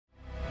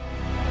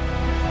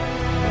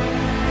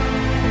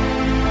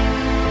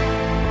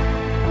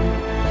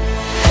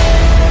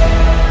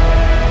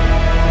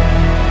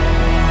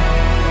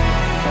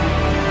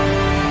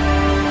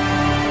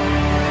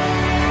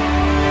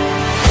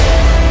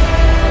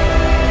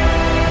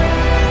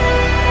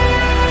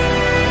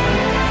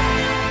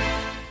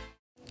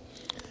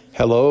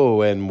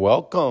Hello and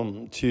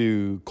welcome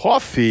to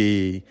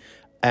Coffee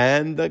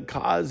and the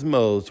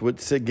Cosmos with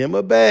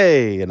Sagima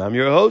Bay. And I'm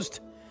your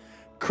host,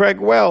 Craig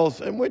Wells,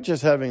 and we're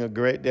just having a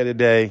great day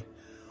today.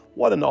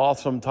 What an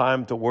awesome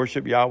time to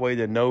worship Yahweh,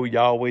 to know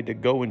Yahweh, to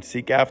go and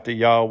seek after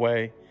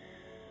Yahweh.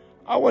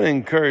 I want to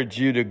encourage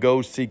you to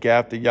go seek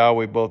after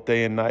Yahweh both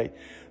day and night.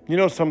 You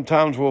know,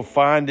 sometimes we'll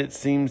find it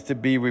seems to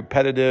be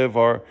repetitive,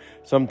 or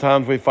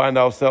sometimes we find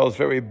ourselves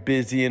very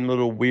busy and a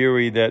little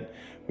weary that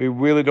we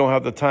really don't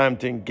have the time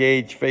to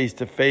engage face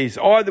to face,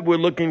 or that we're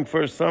looking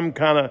for some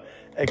kind of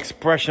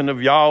expression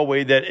of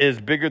Yahweh that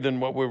is bigger than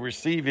what we're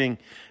receiving.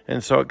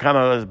 And so it kind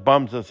of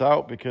bums us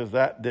out because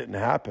that didn't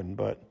happen.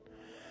 But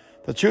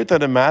the truth of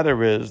the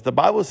matter is, the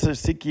Bible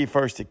says, seek ye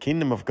first the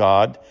kingdom of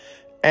God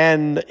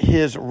and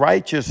his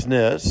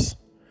righteousness,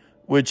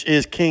 which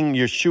is King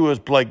Yeshua's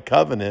blood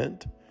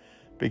covenant,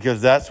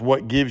 because that's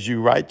what gives you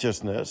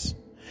righteousness.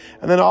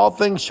 And then all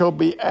things shall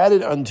be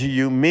added unto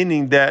you,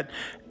 meaning that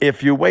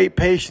if you wait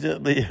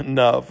patiently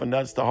enough, and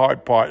that's the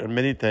hard part in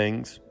many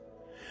things,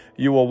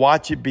 you will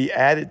watch it be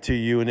added to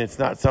you, and it's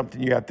not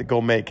something you have to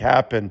go make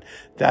happen.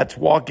 That's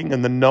walking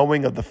in the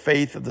knowing of the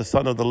faith of the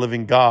Son of the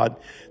living God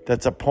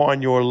that's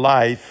upon your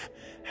life,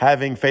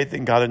 having faith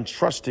in God and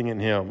trusting in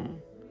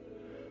him.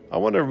 I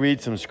want to read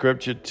some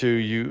scripture to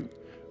you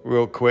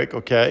real quick,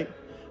 okay?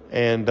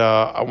 And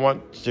I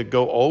want to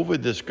go over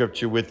this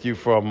scripture with you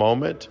for a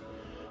moment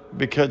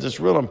because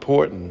it's real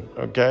important,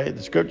 okay?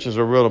 The scriptures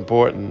are real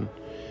important.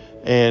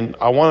 And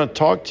I want to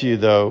talk to you,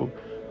 though.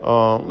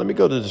 Let me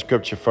go to the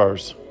scripture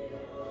first.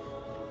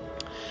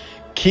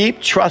 Keep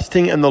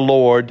trusting in the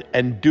Lord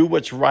and do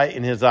what's right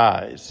in his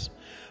eyes.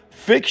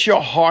 Fix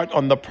your heart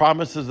on the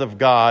promises of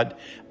God,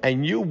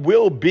 and you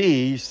will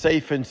be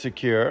safe and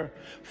secure.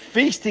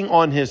 Feasting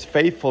on his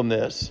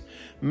faithfulness,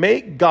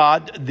 make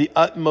God the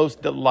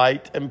utmost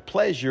delight and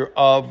pleasure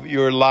of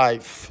your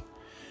life.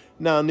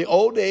 Now, in the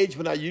old age,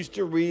 when I used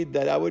to read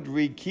that, I would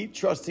read, keep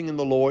trusting in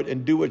the Lord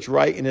and do what's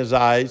right in his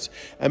eyes.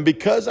 And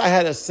because I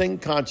had a sin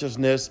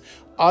consciousness,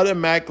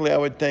 automatically I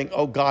would think,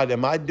 oh God,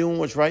 am I doing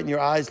what's right in your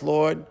eyes,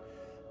 Lord?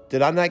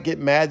 Did I not get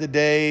mad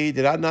today?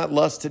 Did I not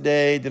lust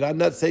today? Did I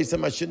not say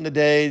something I shouldn't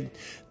today?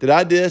 Did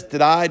I this?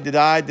 Did I,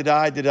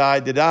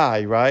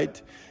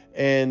 right?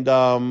 And,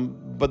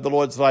 but the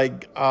Lord's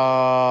like,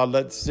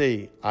 let's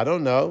see. I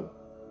don't know.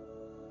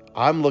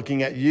 I'm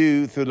looking at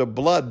you through the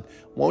blood.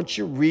 Won't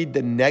you read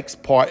the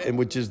next part, and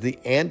which is the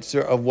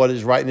answer of what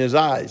is right in his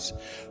eyes?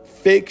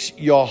 Fix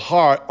your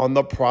heart on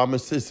the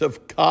promises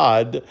of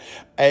God,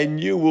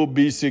 and you will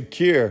be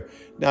secure.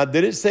 Now,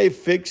 did it say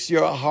fix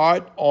your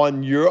heart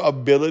on your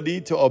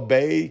ability to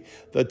obey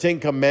the Ten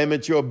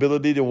Commandments, your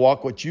ability to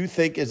walk what you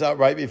think is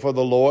upright before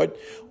the Lord,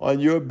 on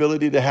your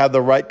ability to have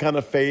the right kind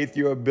of faith,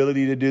 your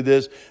ability to do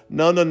this?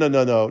 No.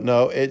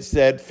 It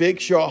said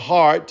fix your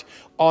heart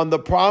on the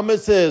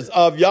promises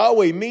of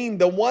Yahweh, mean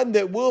the one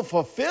that will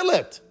fulfill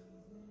it.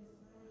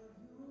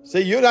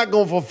 See, you're not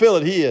going to fulfill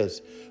it. He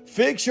is.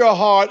 Fix your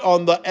heart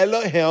on the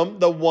Elohim,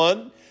 the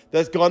one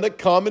that's going to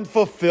come and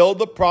fulfill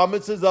the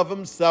promises of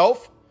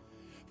himself,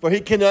 for he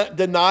cannot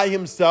deny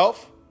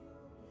himself.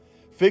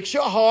 Fix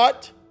your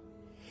heart.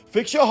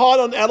 Fix your heart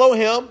on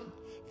Elohim.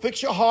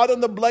 Fix your heart on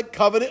the blood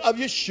covenant of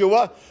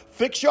Yeshua.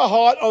 Fix your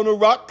heart on the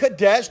Ruach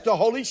Kadesh, the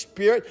Holy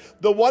Spirit,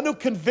 the one who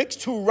convicts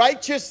to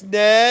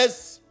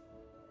righteousness.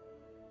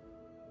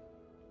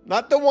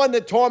 Not the one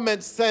that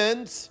torments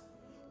sins,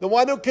 the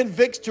one who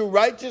convicts to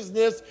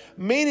righteousness,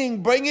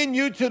 meaning bringing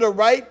you to the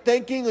right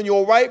thinking and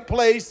your right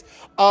place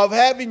of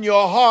having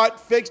your heart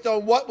fixed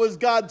on what was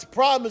God's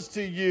promise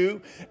to you,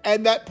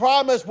 and that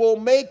promise will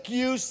make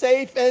you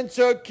safe and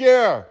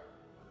secure.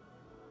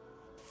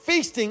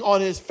 Feasting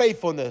on his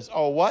faithfulness.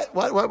 Oh, what?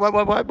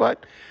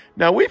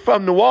 Now, we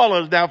from New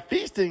Orleans. Now,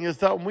 feasting is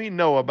something we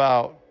know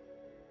about.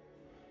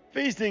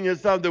 Feasting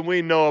is something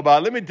we know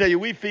about. Let me tell you,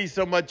 we feast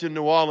so much in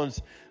New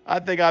Orleans. I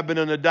think I've been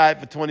on a diet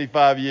for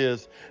 25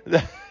 years.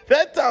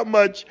 That's how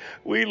much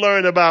we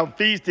learn about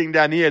feasting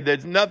down here.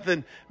 There's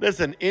nothing,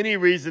 listen, any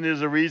reason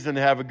is a reason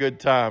to have a good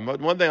time. But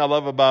one thing I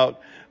love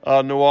about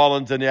New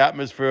Orleans and the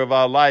atmosphere of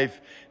our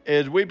life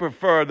is we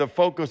prefer to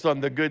focus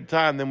on the good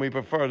time than we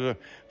prefer to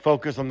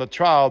focus on the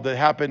trial that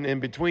happened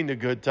in between the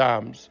good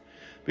times.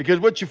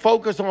 Because what you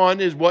focus on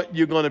is what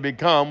you're going to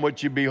become.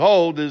 What you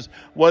behold is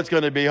what's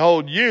going to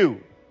behold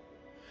you.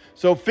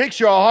 So fix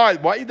your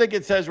heart. Why do you think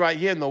it says right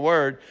here in the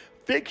word?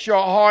 Fix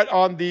your heart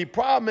on the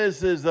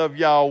promises of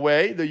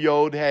Yahweh, the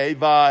Yod, He,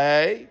 Vah,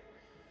 He.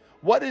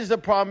 What is the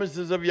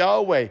promises of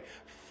Yahweh?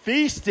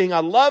 Feasting, I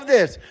love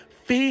this.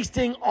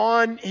 Feasting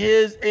on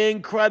his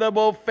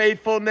incredible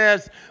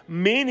faithfulness,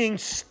 meaning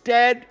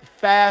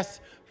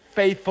steadfast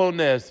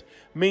faithfulness.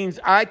 Means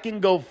I can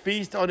go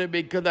feast on it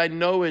because I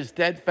know his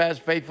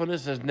steadfast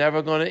faithfulness is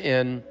never going to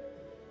end.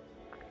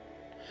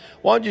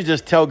 Why don't you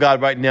just tell God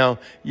right now,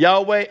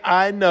 Yahweh,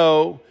 I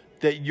know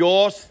that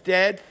your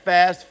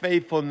steadfast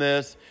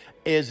faithfulness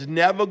is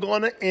never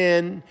going to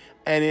end,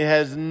 and it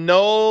has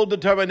no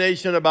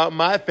determination about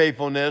my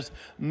faithfulness,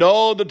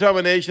 no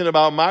determination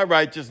about my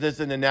righteousness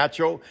in the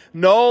natural,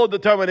 no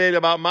determination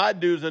about my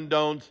do's and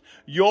don'ts.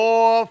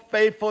 Your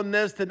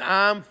faithfulness that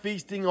I'm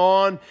feasting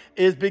on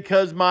is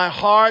because my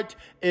heart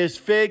is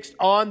fixed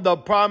on the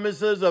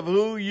promises of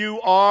who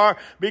you are,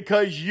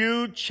 because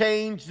you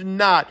changed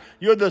not.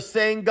 You're the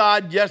same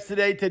God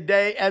yesterday,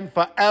 today, and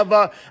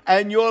forever.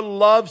 And your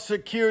love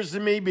secures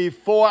me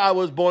before I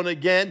was born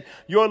again.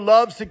 Your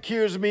love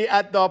secures me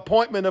at the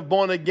appointment of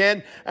born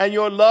again. And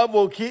your love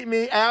will keep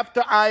me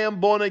after I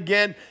am born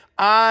again.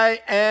 I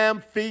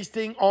am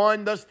feasting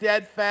on the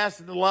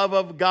steadfast love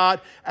of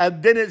God.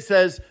 And then it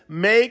says,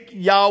 make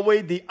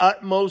Yahweh the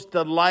utmost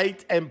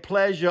delight and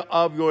pleasure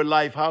of your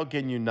life. How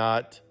can you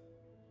not?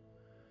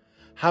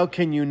 How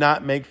can you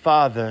not make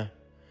Father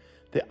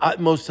the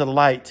utmost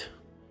delight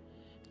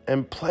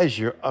and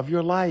pleasure of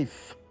your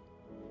life?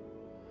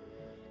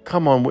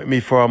 Come on with me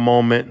for a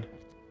moment.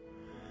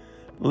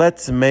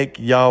 Let's make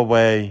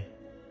Yahweh.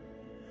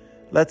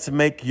 Let's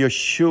make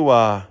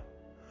Yeshua,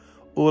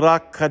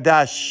 Urak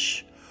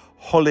Kadash,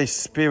 Holy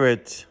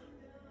Spirit.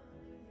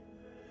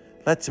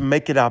 Let's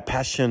make it our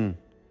passion,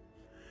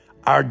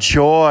 our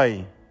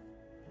joy.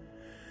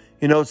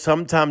 You know,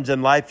 sometimes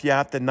in life you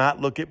have to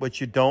not look at what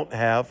you don't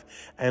have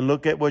and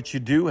look at what you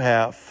do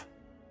have.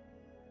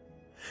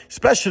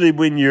 Especially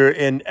when you're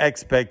in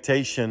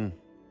expectation.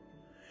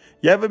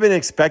 You ever been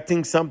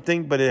expecting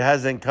something, but it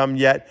hasn't come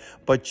yet,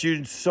 but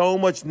you so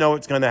much know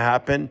it's going to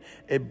happen?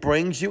 It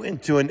brings you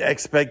into an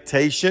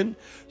expectation.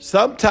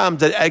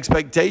 Sometimes that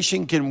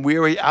expectation can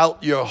weary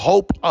out your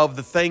hope of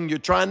the thing you're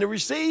trying to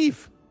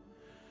receive.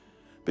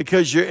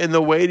 Because you're in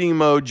the waiting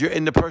mode, you're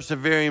in the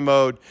persevering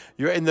mode,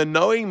 you're in the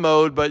knowing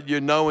mode, but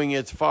you're knowing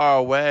it's far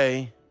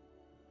away.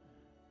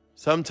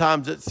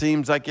 Sometimes it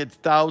seems like it's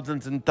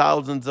thousands and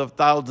thousands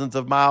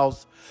of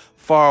miles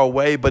far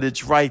away, but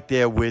it's right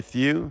there with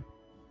you.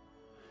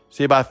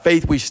 See, by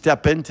faith, we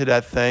step into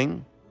that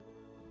thing.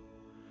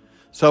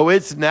 So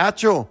it's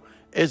natural.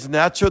 It's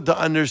natural to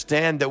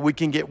understand that we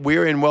can get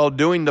weary in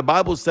well-doing. The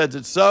Bible says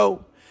it's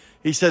so.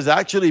 He says,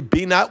 actually,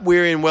 be not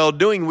weary in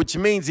well-doing, which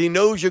means he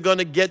knows you're going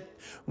to get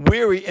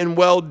weary in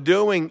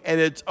well-doing, and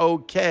it's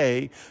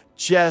okay.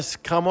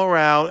 Just come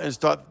around and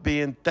start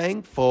being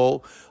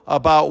thankful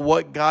about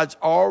what God's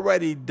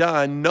already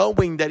done,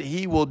 knowing that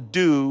he will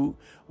do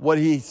what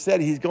he said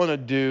he's going to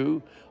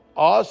do.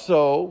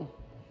 Also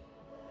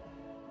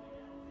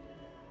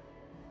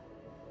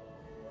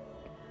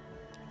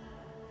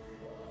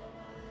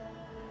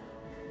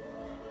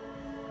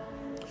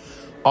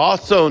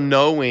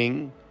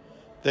knowing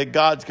that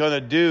God's going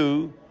to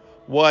do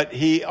what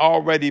he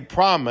already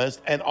promised,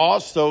 and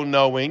also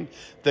knowing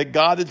that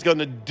God is going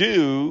to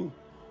do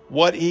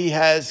what he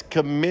has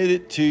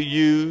committed to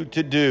you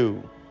to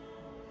do.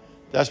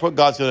 That's what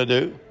God's going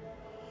to do.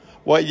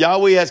 What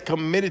Yahweh has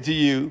committed to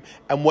you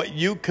and what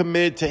you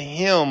committed to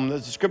him.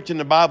 There's a scripture in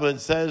the Bible that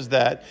says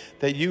that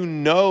you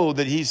know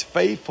that he's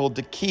faithful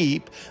to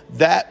keep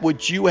that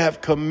which you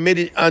have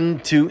committed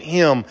unto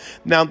him.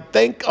 Now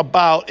think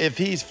about if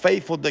he's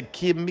faithful to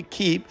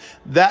keep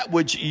that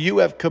which you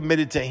have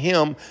committed to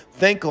him.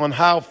 Think on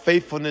how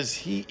faithfulness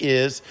he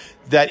is,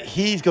 that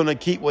he's going to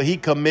keep what he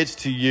commits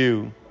to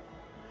you,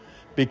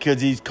 because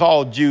he's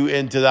called you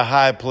into the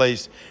high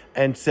place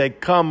and said,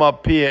 come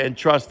up here and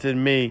trust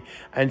in me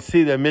and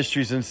see the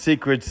mysteries and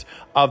secrets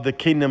of the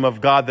kingdom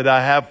of God that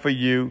I have for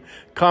you.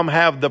 Come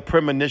have the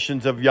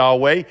premonitions of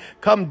Yahweh.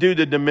 Come do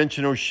the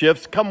dimensional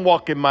shifts. Come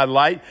walk in my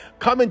light.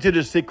 Come into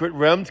the secret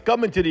realms.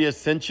 Come into the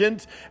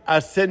ascensions.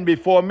 Ascend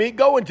before me.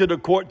 Go into the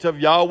courts of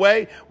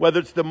Yahweh, whether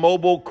it's the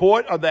mobile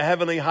court or the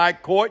heavenly high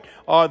court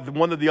or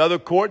one of the other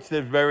courts.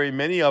 There's very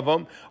many of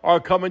them. Or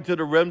come into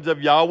the realms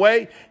of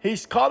Yahweh.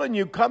 He's calling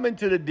you. Come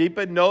into the deep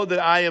and know that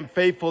I am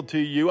faithful to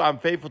you. I'm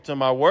faithful to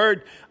my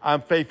word.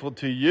 I'm faithful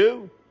to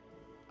you.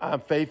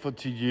 I'm faithful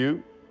to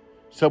you.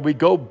 So we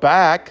go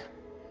back,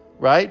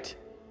 right?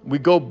 We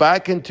go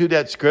back into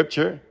that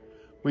scripture.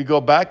 We go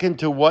back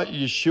into what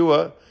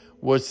Yeshua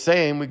was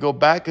saying. We go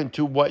back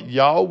into what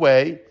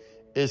Yahweh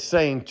is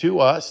saying to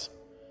us,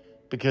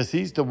 because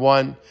he's the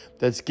one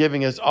that's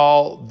giving us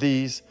all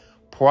these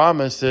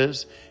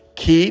promises.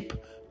 Keep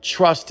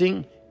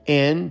trusting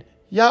in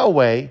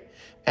Yahweh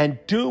and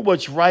do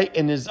what's right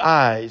in his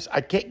eyes.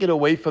 I can't get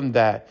away from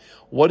that.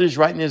 What is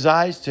right in his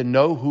eyes? To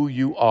know who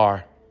you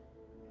are.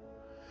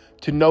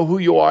 To know who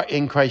you are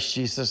in Christ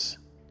Jesus.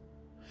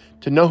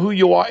 To know who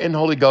you are in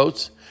Holy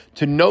Ghost.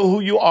 To know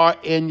who you are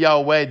in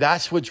Yahweh.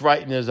 That's what's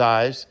right in his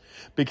eyes.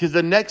 Because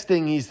the next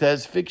thing he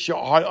says, fix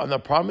your heart on the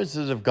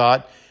promises of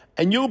God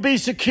and you'll be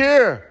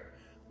secure.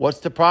 What's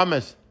the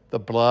promise? The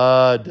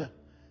blood,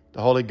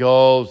 the Holy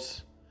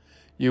Ghost.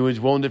 You was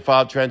wounded for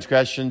our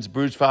transgressions,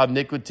 bruised for our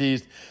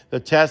iniquities. The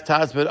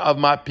chastisement of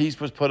my peace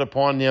was put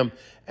upon him,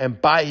 and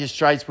by his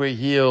stripes we're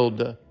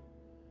healed.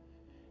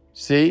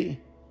 See?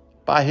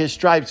 By his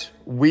stripes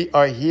we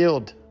are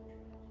healed.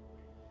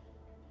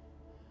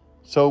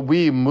 So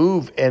we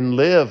move and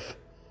live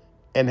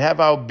and have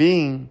our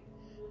being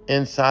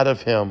inside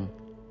of him.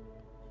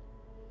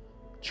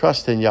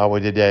 Trust in Yahweh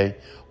today.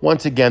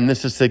 Once again,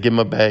 this is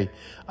Sagima Bay.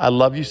 I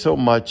love you so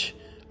much.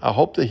 I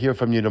hope to hear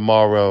from you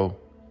tomorrow.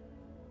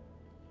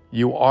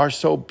 You are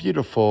so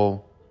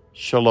beautiful.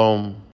 Shalom.